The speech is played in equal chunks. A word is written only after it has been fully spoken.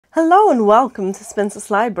Hello and welcome to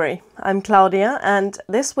Spinster's Library. I'm Claudia, and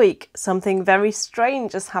this week something very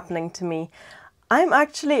strange is happening to me. I'm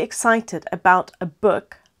actually excited about a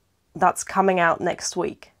book that's coming out next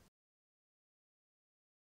week.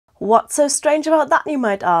 What's so strange about that, you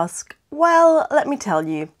might ask? Well, let me tell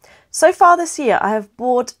you. So far this year I have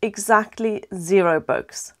bought exactly 0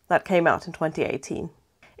 books that came out in 2018.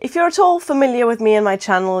 If you're at all familiar with me and my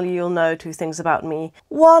channel, you'll know 2 things about me.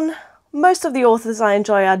 1, most of the authors I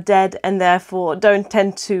enjoy are dead and therefore don't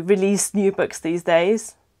tend to release new books these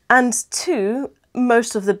days. And 2,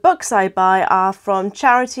 most of the books I buy are from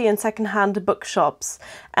charity and second-hand bookshops,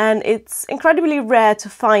 and it's incredibly rare to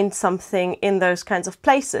find something in those kinds of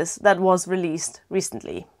places that was released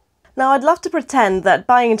recently. Now, I'd love to pretend that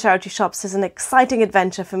buying in charity shops is an exciting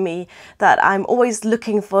adventure for me, that I'm always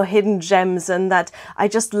looking for hidden gems, and that I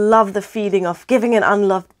just love the feeling of giving an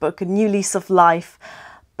unloved book a new lease of life.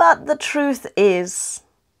 But the truth is,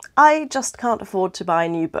 I just can't afford to buy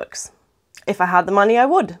new books. If I had the money, I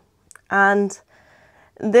would. And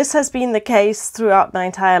this has been the case throughout my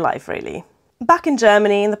entire life, really. Back in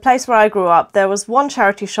Germany, in the place where I grew up, there was one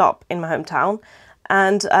charity shop in my hometown,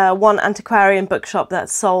 and one antiquarian bookshop that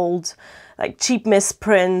sold like cheap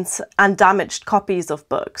misprints and damaged copies of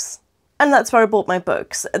books. And that's where I bought my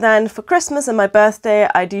books. Then for Christmas and my birthday,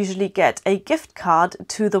 I'd usually get a gift card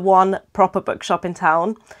to the one proper bookshop in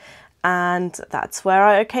town. And that's where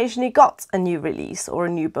I occasionally got a new release or a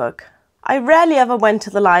new book. I rarely ever went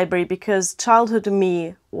to the library because childhood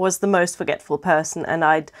me was the most forgetful person,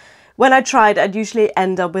 and when I tried, I'd usually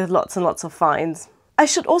end up with lots and lots of fines. I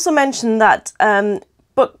should also mention that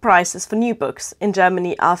book prices for new books in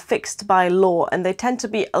Germany are fixed by law, and they tend to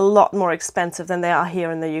be a lot more expensive than they are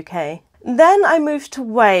here in the UK. Then I moved to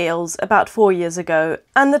Wales about 4 years ago,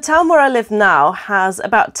 and the town where I live now has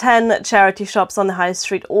about 10 charity shops on the high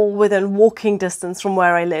street, all within walking distance from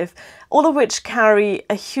where I live, all of which carry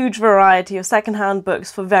a huge variety of second-hand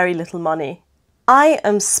books for very little money. I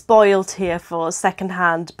am spoiled here for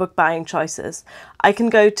second-hand book buying choices. I can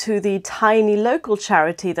go to the tiny local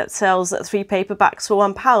charity that sells 3 paperbacks for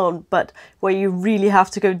 £1, but where you really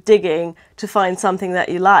have to go digging to find something that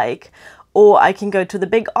you like. Or I can go to the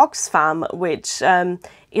big Oxfam, which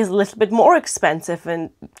is a little bit more expensive, and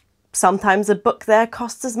sometimes a book there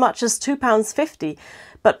costs as much as £2.50,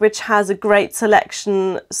 but which has a great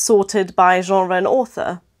selection sorted by genre and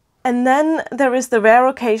author. And then there is the rare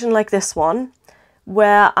occasion like this one,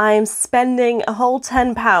 where I'm spending a whole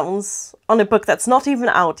 £10 on a book that's not even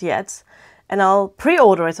out yet, and I'll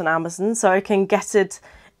pre-order it on Amazon so I can get it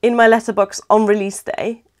in my letterbox on release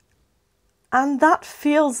day. And that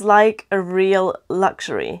feels like a real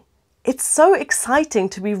luxury. It's so exciting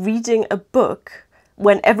to be reading a book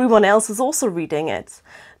when everyone else is also reading it,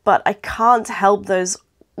 but I can't help those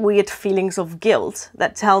weird feelings of guilt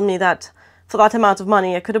that tell me that for that amount of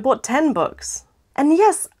money I could have bought 10 books. And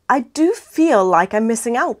yes, I do feel like I'm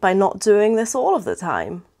missing out by not doing this all of the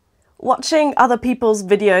time. Watching other people's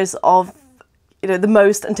videos of, the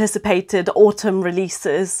most anticipated autumn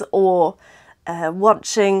releases, or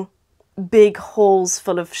watching big hauls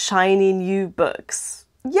full of shiny new books.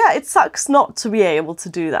 Yeah, it sucks not to be able to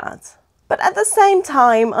do that. But at the same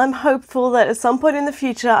time, I'm hopeful that at some point in the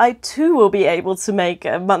future I too will be able to make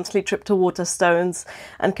a monthly trip to Waterstones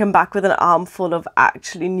and come back with an armful of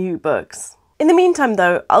actually new books. In the meantime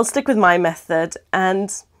though, I'll stick with my method,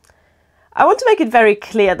 and I want to make it very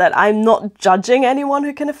clear that I'm not judging anyone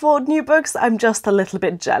who can afford new books. I'm just a little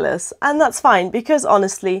bit jealous, and that's fine, because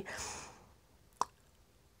honestly,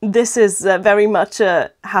 this is very much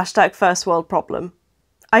a #first world problem.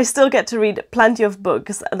 I still get to read plenty of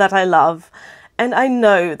books that I love, and I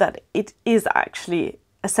know that it is actually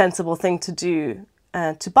a sensible thing to do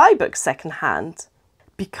to buy books secondhand,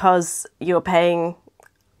 because you're paying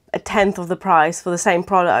 1/10 of the price for the same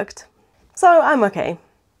product. So I'm okay.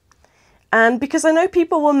 And because I know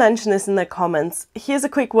people will mention this in their comments, here's a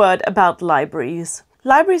quick word about libraries.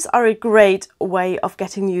 Libraries are a great way of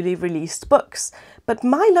getting newly released books, but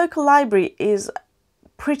my local library is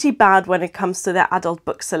pretty bad when it comes to their adult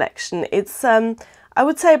book selection. It's, I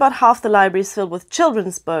would say about half the library is filled with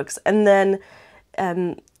children's books, and then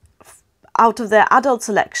out of their adult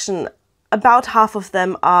selection, about half of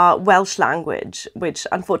them are Welsh language, which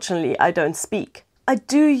unfortunately I don't speak. I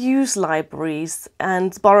do use libraries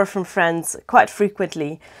and borrow from friends quite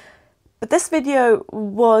frequently, but this video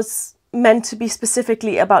was meant to be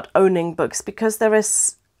specifically about owning books, because there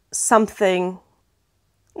is something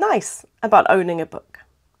nice about owning a book,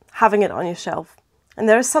 having it on your shelf. And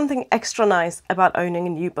there is something extra nice about owning a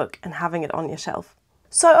new book and having it on your shelf.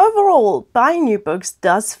 So overall, buying new books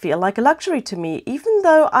does feel like a luxury to me, even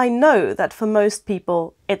though I know that for most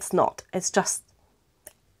people it's not. It's just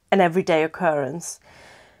an everyday occurrence.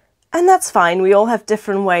 And that's fine, we all have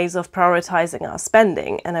different ways of prioritizing our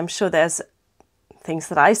spending, and I'm sure there's things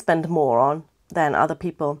that I spend more on than other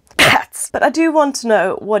people. Cats! But I do want to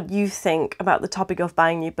know what you think about the topic of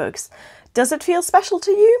buying new books. Does it feel special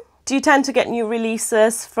to you? Do you tend to get new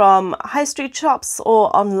releases from high street shops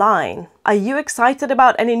or online? Are you excited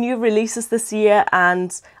about any new releases this year,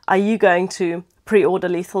 and are you going to pre-order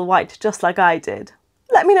Lethal White just like I did?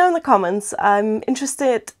 Let me know in the comments. I'm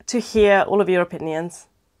interested to hear all of your opinions.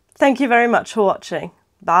 Thank you very much for watching.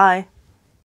 Bye.